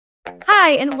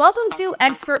Hi, and welcome to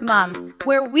Expert Moms,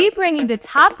 where we bring you the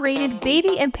top-rated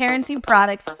baby and parenting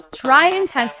products tried and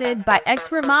tested by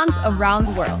expert moms around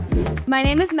the world. My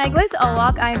name is Meglis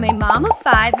Owak. I am a mom of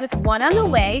 5 with 1 on the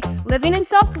way, living in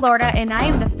South Florida, and I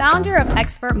am the founder of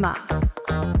Expert Moms.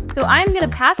 So I'm going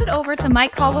to pass it over to my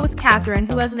co-host, Catherine,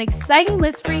 who has an exciting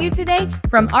list for you today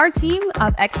from our team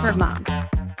of Expert Moms.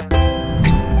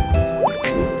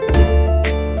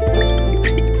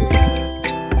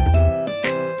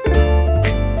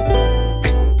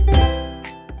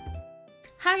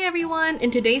 Hi everyone!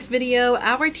 In today's video,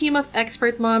 our team of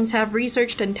expert moms have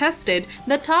researched and tested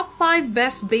the top 5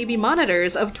 best baby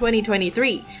monitors of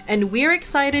 2023, and we're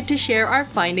excited to share our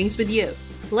findings with you.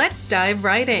 Let's dive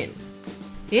right in.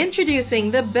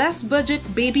 Introducing the best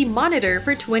budget baby monitor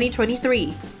for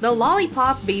 2023, the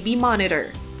Lollipop Baby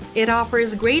Monitor. It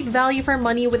offers great value for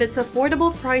money with its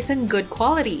affordable price and good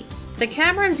quality. The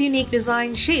camera's unique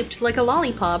design shaped like a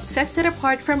lollipop sets it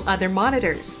apart from other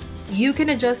monitors. You can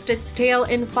adjust its tail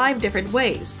in 5 different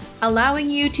ways, allowing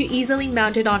you to easily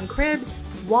mount it on cribs,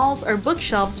 walls, or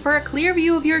bookshelves for a clear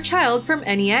view of your child from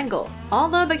any angle.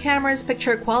 Although the camera's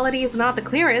picture quality is not the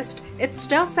clearest, it's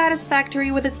still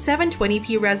satisfactory with its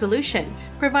 720p resolution,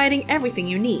 providing everything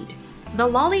you need. The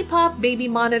Lollipop Baby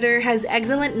Monitor has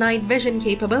excellent night vision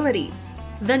capabilities.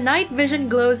 The night vision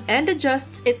glows and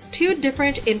adjusts its 2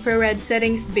 different infrared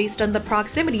settings based on the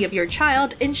proximity of your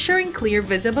child, ensuring clear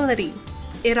visibility.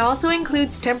 It also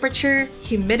includes temperature,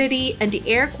 humidity, and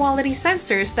air quality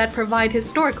sensors that provide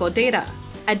historical data.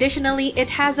 Additionally, it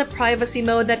has a privacy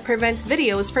mode that prevents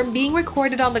videos from being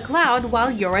recorded on the cloud while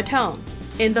you're at home.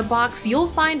 In the box, you'll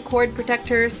find cord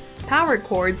protectors, power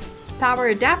cords,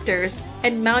 power adapters,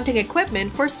 and mounting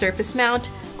equipment for surface mount,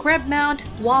 crib mount,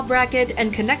 wall bracket,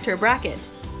 and connector bracket.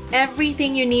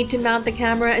 Everything you need to mount the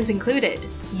camera is included.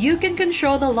 You can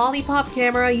control the Lollipop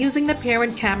camera using the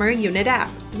Parent Camera Unit app,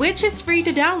 which is free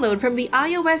to download from the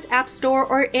iOS App Store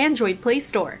or Android Play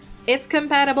Store. It's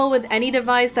compatible with any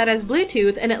device that has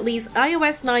Bluetooth and at least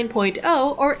iOS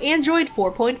 9.0 or Android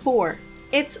 4.4.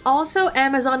 It's also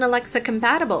Amazon Alexa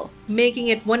compatible, making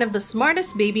it one of the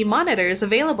smartest baby monitors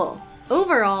available.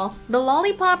 Overall, the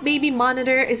Lollipop Baby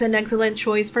Monitor is an excellent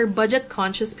choice for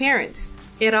budget-conscious parents.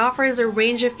 It offers a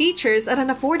range of features at an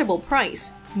affordable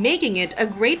price, making it a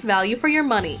great value for your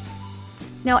money.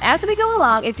 Now, as we go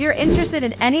along, if you're interested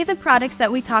in any of the products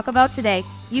that we talk about today,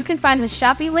 you can find the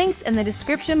Shopee links in the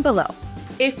description below.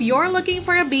 If you're looking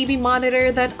for a baby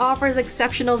monitor that offers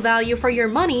exceptional value for your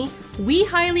money, we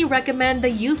highly recommend the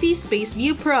eufy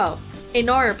Spaceview Pro. In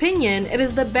our opinion, it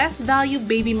is the best value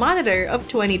baby monitor of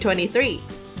 2023.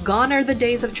 Gone are the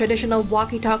days of traditional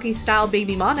walkie-talkie style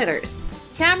baby monitors.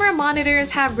 Camera monitors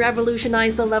have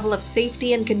revolutionized the level of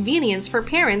safety and convenience for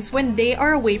parents when they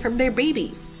are away from their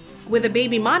babies. With a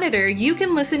baby monitor, you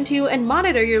can listen to and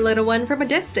monitor your little one from a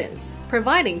distance,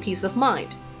 providing peace of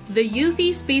mind. The eufy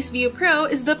Spaceview Pro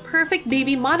is the perfect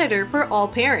baby monitor for all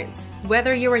parents,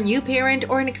 whether you're a new parent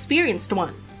or an experienced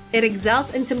one. It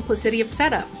excels in simplicity of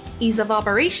setup, ease of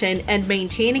operation, and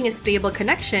maintaining a stable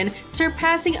connection,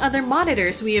 surpassing other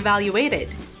monitors we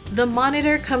evaluated. The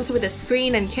monitor comes with a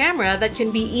screen and camera that can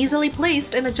be easily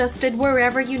placed and adjusted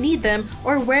wherever you need them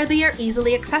or where they are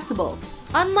easily accessible.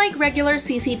 Unlike regular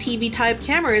CCTV-type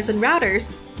cameras and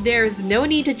routers, there is no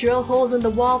need to drill holes in the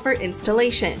wall for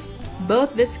installation.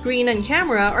 Both the screen and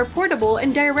camera are portable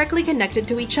and directly connected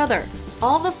to each other.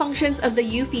 All the functions of the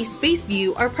eufy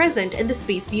Spaceview are present in the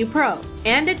Spaceview Pro,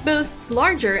 and it boasts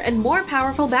larger and more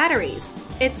powerful batteries.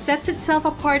 It sets itself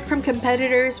apart from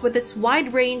competitors with its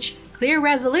wide range, clear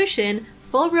resolution,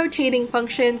 full rotating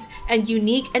functions, and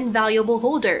unique and valuable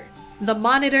holder. The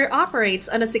monitor operates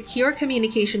on a secure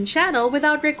communication channel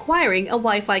without requiring a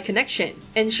Wi-Fi connection,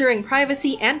 ensuring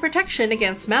privacy and protection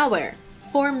against malware.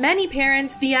 For many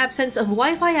parents, the absence of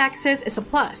Wi-Fi access is a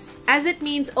plus, as it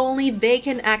means only they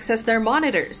can access their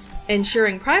monitors,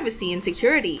 ensuring privacy and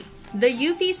security. The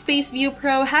eufy Spaceview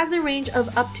Pro has a range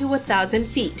of up to 1,000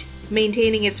 feet,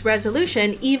 maintaining its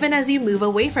resolution even as you move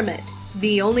away from it.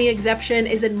 The only exception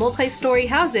is in multi-story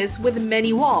houses with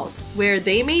many walls, where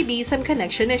there may be some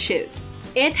connection issues.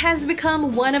 It has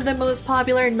become one of the most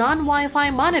popular non-Wi-Fi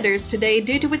monitors today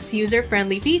due to its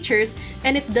user-friendly features,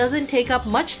 and it doesn't take up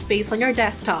much space on your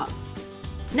desktop.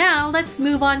 Now, let's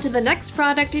move on to the next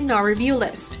product in our review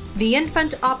list, the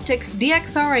Infant Optics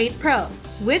DXR8 Pro,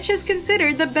 which is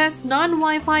considered the best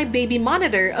non-Wi-Fi baby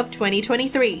monitor of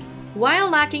 2023. While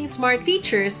lacking smart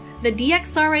features, the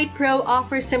DXR8 Pro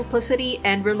offers simplicity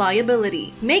and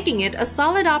reliability, making it a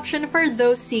solid option for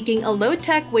those seeking a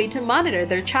low-tech way to monitor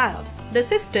their child. The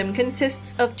system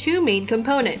consists of 2 main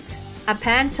components: a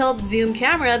pan-tilt zoom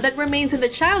camera that remains in the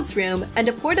child's room, and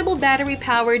a portable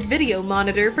battery-powered video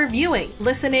monitor for viewing,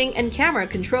 listening, and camera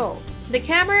control. The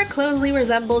camera closely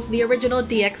resembles the original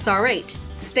DXR8,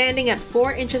 standing at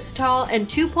 4 inches tall and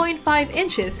 2.5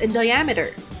 inches in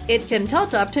diameter. It can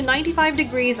tilt up to 95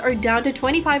 degrees or down to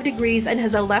 25 degrees and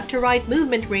has a left-to-right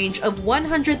movement range of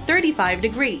 135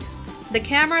 degrees. The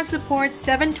camera supports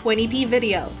 720p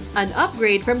video, an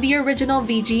upgrade from the original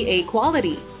VGA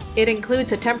quality. It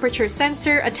includes a temperature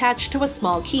sensor attached to a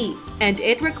small key, and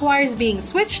it requires being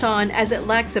switched on as it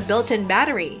lacks a built-in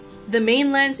battery. The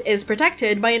main lens is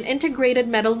protected by an integrated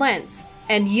metal lens,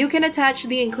 and you can attach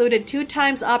the included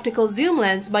 2x optical zoom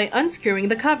lens by unscrewing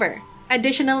the cover.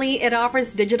 Additionally, it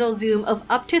offers digital zoom of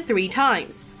up to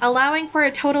 3x, allowing for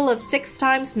a total of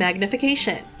 6x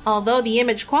magnification, although the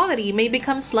image quality may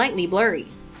become slightly blurry.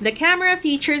 The camera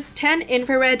features 10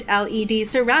 infrared LEDs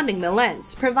surrounding the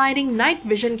lens, providing night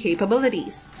vision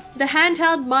capabilities. The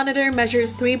handheld monitor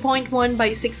measures 3.1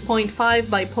 by 6.5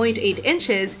 by 0.8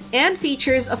 inches and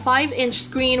features a 5-inch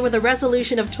screen with a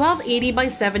resolution of 1280 by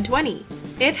 720.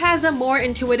 It has a more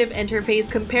intuitive interface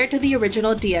compared to the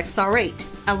original DXR8,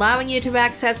 allowing you to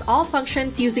access all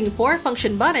functions using 4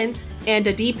 function buttons and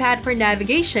a D-pad for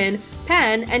navigation,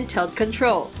 pan, and tilt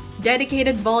control.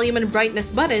 Dedicated volume and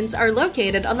brightness buttons are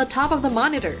located on the top of the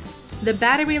monitor. The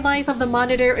battery life of the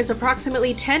monitor is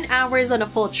approximately 10 hours on a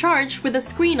full charge with the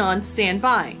screen on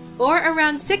standby, or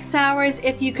around 6 hours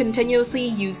if you continuously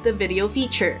use the video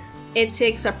feature. It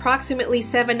takes approximately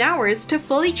 7 hours to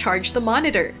fully charge the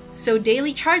monitor, so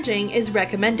daily charging is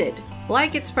recommended.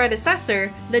 Like its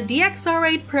predecessor, the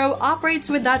DXR8 Pro operates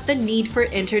without the need for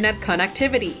internet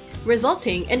connectivity,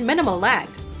 resulting in minimal lag.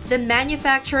 The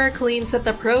manufacturer claims that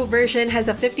the Pro version has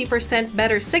a 50%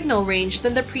 better signal range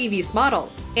than the previous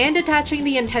model, and attaching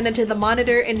the antenna to the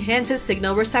monitor enhances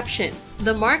signal reception.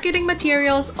 The marketing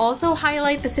materials also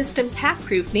highlight the system's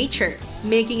hack-proof nature,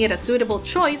 making it a suitable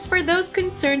choice for those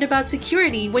concerned about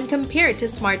security when compared to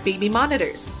smart baby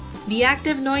monitors. The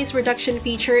active noise reduction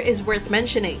feature is worth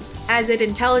mentioning, as it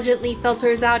intelligently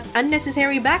filters out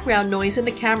unnecessary background noise in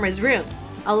the camera's room,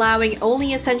 allowing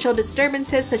only essential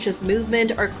disturbances such as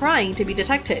movement or crying to be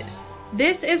detected.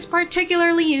 This is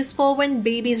particularly useful when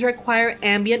babies require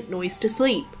ambient noise to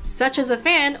sleep, such as a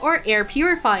fan or air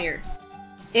purifier.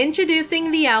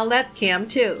 Introducing the Owlet Cam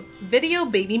 2 Video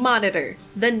Baby Monitor,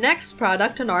 the next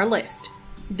product on our list.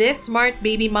 This smart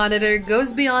baby monitor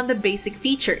goes beyond the basic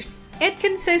features. It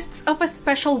consists of a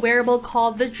special wearable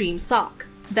called the Dream Sock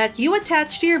that you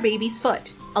attach to your baby's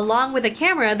foot, along with a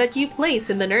camera that you place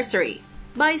in the nursery.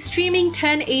 By streaming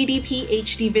 1080p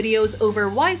HD videos over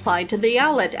Wi-Fi to the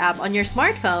Owlet app on your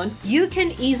smartphone, you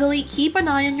can easily keep an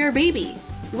eye on your baby.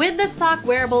 With the sock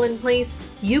wearable in place,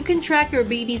 you can track your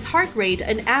baby's heart rate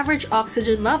and average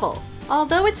oxygen level,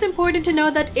 although it's important to know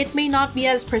that it may not be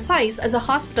as precise as a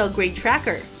hospital-grade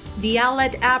tracker. The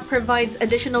Owlet app provides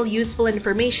additional useful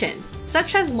information,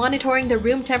 such as monitoring the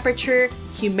room temperature,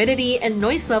 humidity, and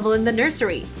noise level in the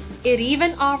nursery. It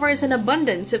even offers an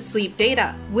abundance of sleep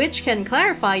data, which can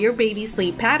clarify your baby's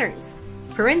sleep patterns.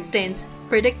 For instance,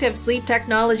 predictive sleep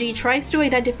technology tries to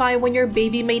identify when your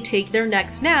baby may take their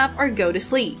next nap or go to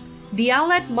sleep. The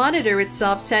Owlet monitor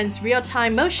itself sends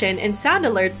real-time motion and sound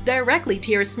alerts directly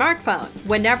to your smartphone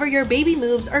whenever your baby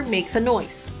moves or makes a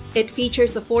noise. It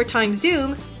features a 4x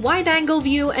zoom, wide-angle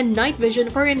view, and night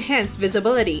vision for enhanced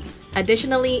visibility.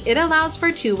 Additionally, it allows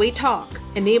for two-way talk,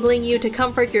 enabling you to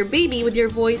comfort your baby with your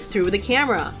voice through the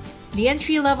camera. The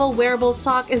entry-level wearable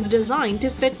sock is designed to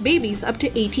fit babies up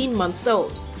to 18 months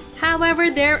old. However,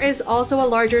 there is also a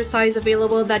larger size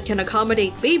available that can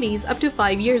accommodate babies up to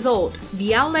 5 years old.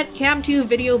 The Owlet Cam 2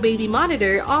 Video Baby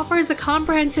Monitor offers a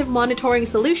comprehensive monitoring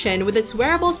solution with its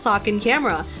wearable sock and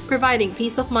camera, providing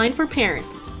peace of mind for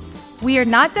parents. We are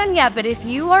not done yet, but if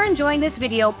you are enjoying this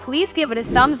video, please give it a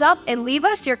thumbs up and leave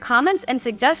us your comments and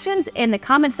suggestions in the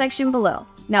comment section below.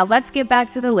 Now let's get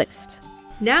back to the list.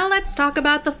 Now let's talk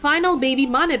about the final baby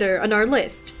monitor on our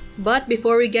list. But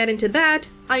before we get into that,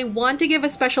 I want to give a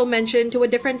special mention to a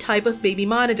different type of baby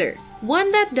monitor,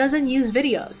 one that doesn't use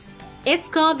videos. It's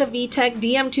called the VTech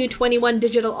DM221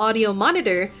 Digital Audio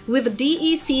Monitor with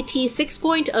DECT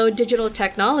 6.0 digital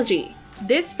technology.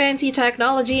 This fancy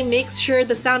technology makes sure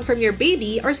the sound from your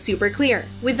baby are super clear,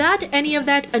 without any of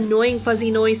that annoying fuzzy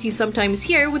noise you sometimes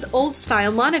hear with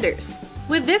old-style monitors.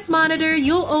 With this monitor,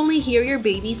 you'll only hear your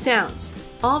baby's sounds.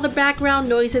 All the background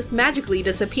noises magically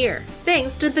disappear,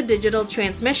 thanks to the digital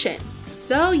transmission.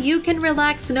 So you can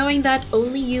relax knowing that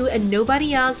only you and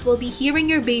nobody else will be hearing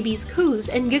your baby's coos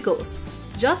and giggles.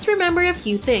 Just remember a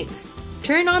few things.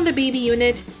 Turn on the baby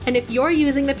unit, and if you're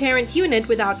using the parent unit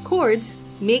without cords,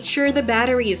 make sure the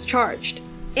battery is charged.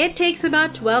 It takes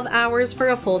about 12 hours for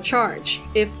a full charge.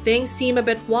 If things seem a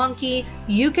bit wonky,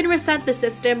 you can reset the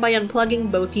system by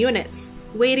unplugging both units,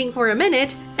 waiting for a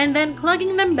minute, and then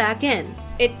plugging them back in.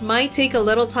 It might take a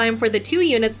little time for the two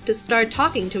units to start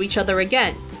talking to each other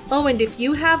again. Oh, and if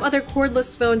you have other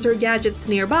cordless phones or gadgets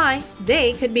nearby,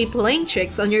 they could be playing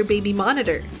tricks on your baby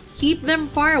monitor. Keep them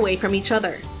far away from each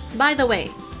other. By the way,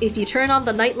 if you turn on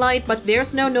the nightlight but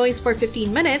there's no noise for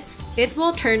 15 minutes, it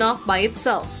will turn off by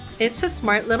itself. It's a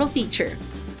smart little feature.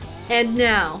 And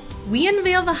now, we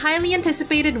unveil the highly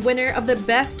anticipated winner of the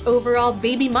Best Overall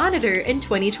Baby Monitor in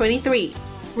 2023.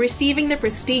 Receiving the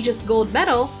prestigious gold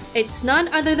medal, it's none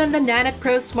other than the Nanit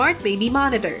Pro Smart Baby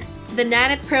Monitor. The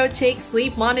Nanit Pro takes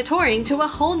sleep monitoring to a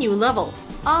whole new level,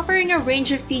 offering a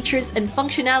range of features and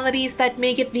functionalities that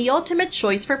make it the ultimate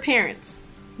choice for parents.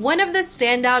 One of the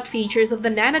standout features of the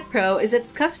Nanit Pro is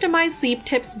its customized sleep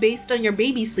tips based on your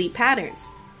baby's sleep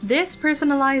patterns. This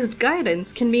personalized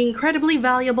guidance can be incredibly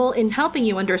valuable in helping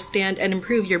you understand and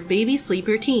improve your baby's sleep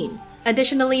routine.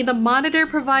 Additionally, the monitor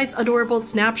provides adorable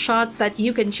snapshots that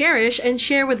you can cherish and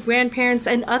share with grandparents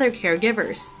and other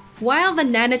caregivers. While the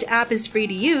Nanit app is free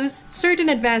to use, certain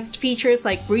advanced features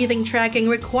like breathing tracking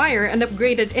require an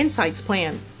upgraded Insights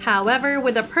plan. However,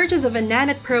 with the purchase of a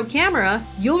Nanit Pro camera,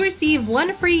 you'll receive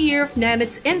 1 free year of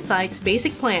Nanit's Insights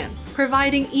basic plan,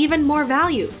 providing even more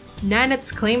value.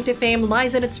 Nanit's claim to fame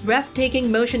lies in its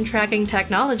breathtaking motion tracking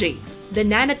technology. The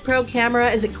Nanit Pro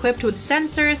camera is equipped with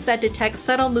sensors that detect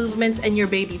subtle movements in your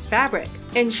baby's fabric,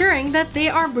 ensuring that they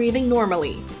are breathing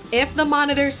normally. If the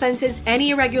monitor senses any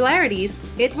irregularities,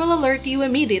 it will alert you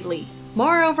immediately.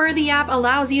 Moreover, the app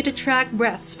allows you to track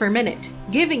breaths per minute,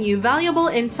 giving you valuable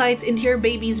insights into your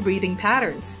baby's breathing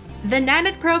patterns. The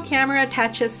Nanit Pro camera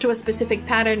attaches to a specific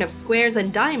pattern of squares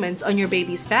and diamonds on your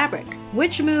baby's fabric,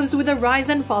 which moves with the rise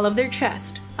and fall of their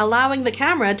chest, allowing the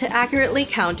camera to accurately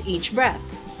count each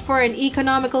breath. For an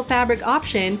economical fabric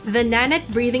option, the Nanit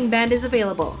Breathing Band is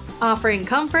available, offering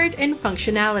comfort and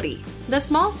functionality. The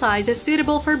small size is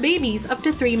suitable for babies up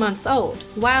to 3 months old,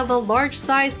 while the large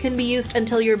size can be used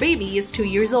until your baby is 2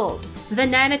 years old. The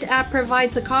Nanit app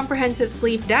provides a comprehensive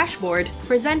sleep dashboard,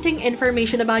 presenting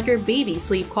information about your baby's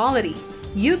sleep quality.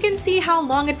 You can see how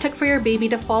long it took for your baby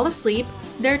to fall asleep,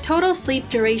 their total sleep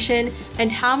duration,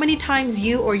 and how many times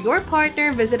you or your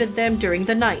partner visited them during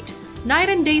the night. Night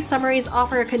and day summaries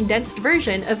offer a condensed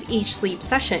version of each sleep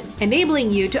session,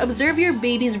 enabling you to observe your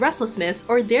baby's restlessness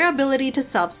or their ability to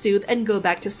self-soothe and go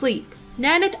back to sleep.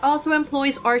 Nanit also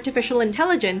employs artificial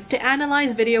intelligence to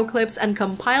analyze video clips and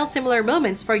compile similar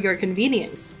moments for your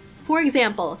convenience. For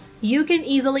example, you can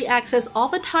easily access all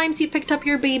the times you picked up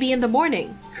your baby in the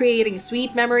morning, creating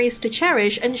sweet memories to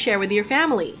cherish and share with your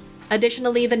family.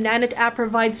 Additionally, the Nanit app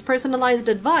provides personalized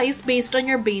advice based on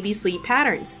your baby's sleep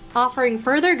patterns, offering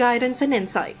further guidance and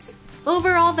insights.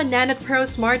 Overall, the Nanit Pro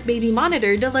Smart Baby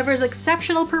Monitor delivers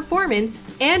exceptional performance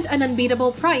and an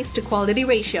unbeatable price-to-quality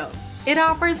ratio. It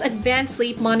offers advanced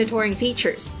sleep monitoring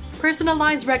features,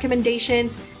 personalized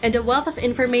recommendations, and a wealth of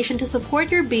information to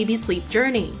support your baby's sleep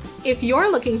journey. If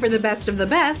you're looking for the best of the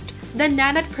best, then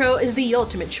Nanit Pro is the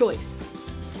ultimate choice.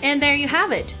 And there you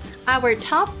have it, our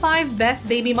top 5 best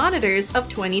baby monitors of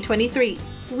 2023.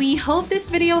 We hope this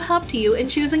video helped you in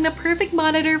choosing the perfect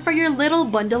monitor for your little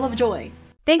bundle of joy.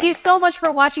 Thank you so much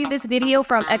for watching this video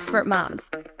from Expert Moms.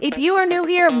 If you are new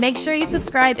here, make sure you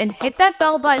subscribe and hit that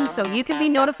bell button so you can be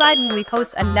notified when we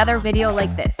post another video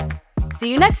like this.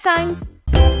 See you next time!